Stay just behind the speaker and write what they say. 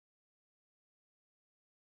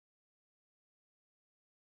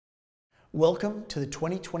Welcome to the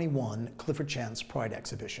 2021 Clifford Chance Pride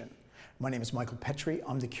Exhibition. My name is Michael Petry,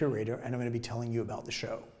 I'm the curator, and I'm going to be telling you about the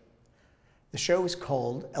show. The show is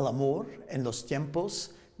called El Amor en los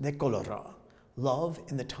Tiempos de Cólera, Love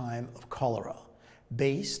in the Time of Cholera,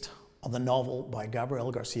 based on the novel by Gabriel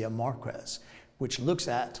Garcia Marquez, which looks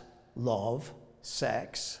at love,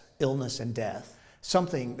 sex, illness, and death,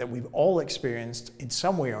 something that we've all experienced in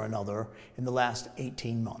some way or another in the last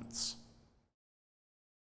 18 months.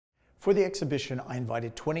 For the exhibition, I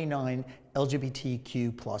invited 29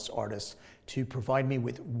 LGBTQ+ artists to provide me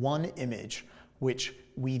with one image, which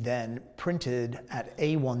we then printed at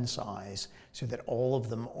A1 size so that all of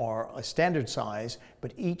them are a standard size,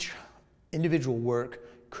 but each individual work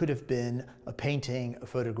could have been a painting, a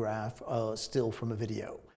photograph, a still from a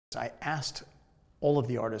video. I asked all of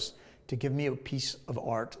the artists to give me a piece of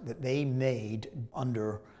art that they made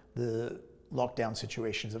under the lockdown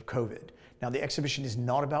situations of COVID. Now, the exhibition is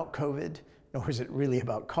not about COVID, nor is it really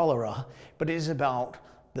about cholera, but it is about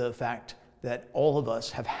the fact that all of us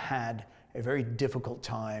have had a very difficult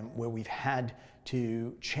time where we've had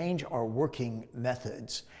to change our working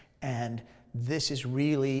methods. And this is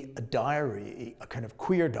really a diary, a kind of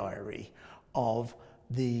queer diary of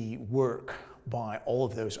the work by all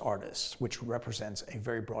of those artists, which represents a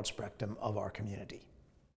very broad spectrum of our community.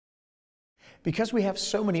 Because we have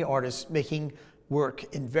so many artists making work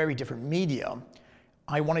in very different media,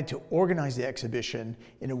 I wanted to organize the exhibition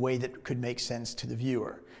in a way that could make sense to the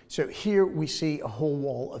viewer. So here we see a whole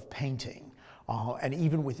wall of painting. And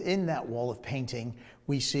even within that wall of painting,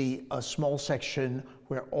 we see a small section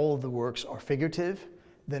where all of the works are figurative.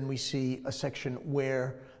 Then we see a section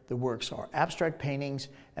where the works are abstract paintings.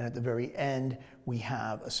 And at the very end, we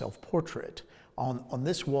have a self-portrait. On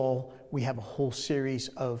this wall, we have a whole series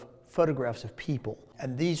of photographs of people.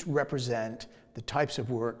 And these represent the types of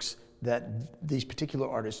works that these particular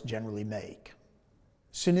artists generally make.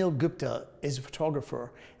 Sunil Gupta is a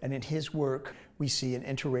photographer, and in his work, we see an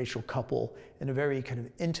interracial couple in a very kind of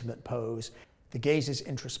intimate pose. The gaze is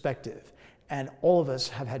introspective, and all of us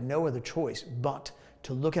have had no other choice but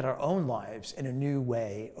to look at our own lives in a new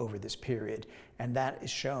way over this period, and that is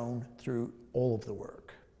shown through all of the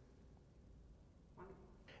work.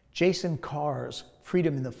 Jason Carr's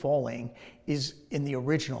Freedom in the Falling is, in the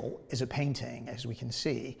original, is a painting, as we can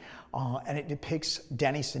see, and it depicts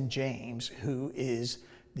Danny St. James, who is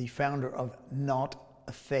the founder of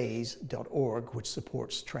notaphase.org, which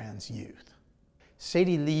supports trans youth.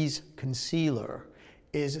 Sadie Lee's Concealer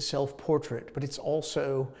is a self-portrait, but it's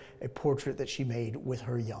also a portrait that she made with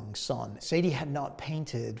her young son. Sadie had not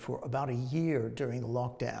painted for about a year during the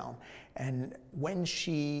lockdown, and when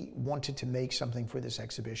she wanted to make something for this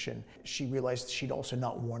exhibition, she realized she'd also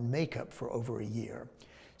not worn makeup for over a year.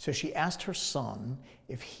 So she asked her son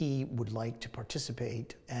if he would like to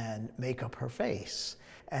participate and make up her face.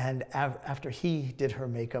 And after he did her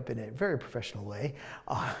makeup in a very professional way,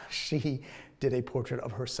 she did a portrait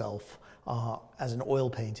of herself as an oil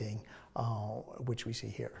painting, which we see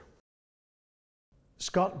here.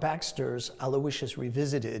 Scott Baxter's Aloysius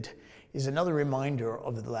Revisited is another reminder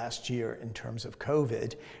of the last year in terms of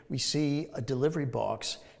COVID. We see a delivery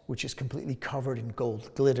box which is completely covered in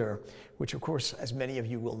gold glitter, which of course, as many of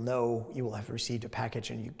you will know, you will have received a package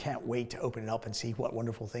and you can't wait to open it up and see what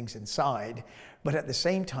wonderful things inside. But at the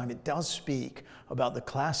same time, it does speak about the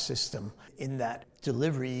class system in that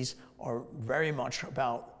deliveries are very much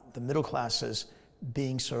about the middle classes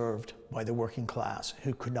being served by the working class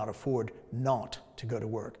who could not afford not to go to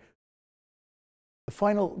work. The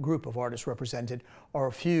final group of artists represented are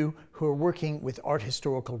a few who are working with art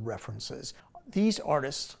historical references. These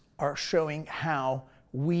artists are showing how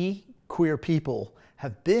we queer people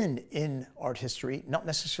have been in art history, not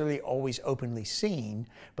necessarily always openly seen,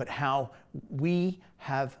 but how we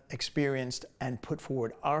have experienced and put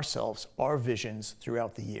forward ourselves, our visions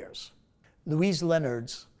throughout the years. Louise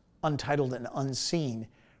Leonard's Untitled and Unseen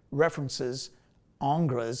references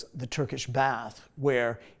Angra's The Turkish Bath,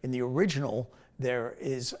 where in the original there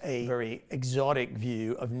is a very exotic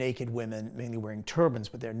view of naked women, mainly wearing turbans,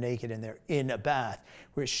 but they're naked and they're in a bath,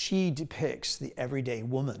 where she depicts the everyday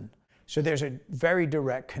woman. So there's a very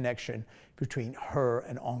direct connection between her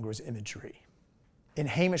and Angra's imagery. In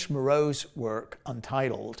Hamish Moreau's work,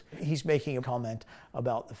 Untitled, he's making a comment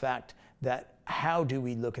about the fact that how do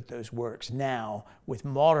we look at those works now with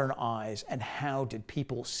modern eyes, and how did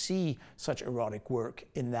people see such erotic work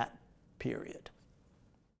in that period?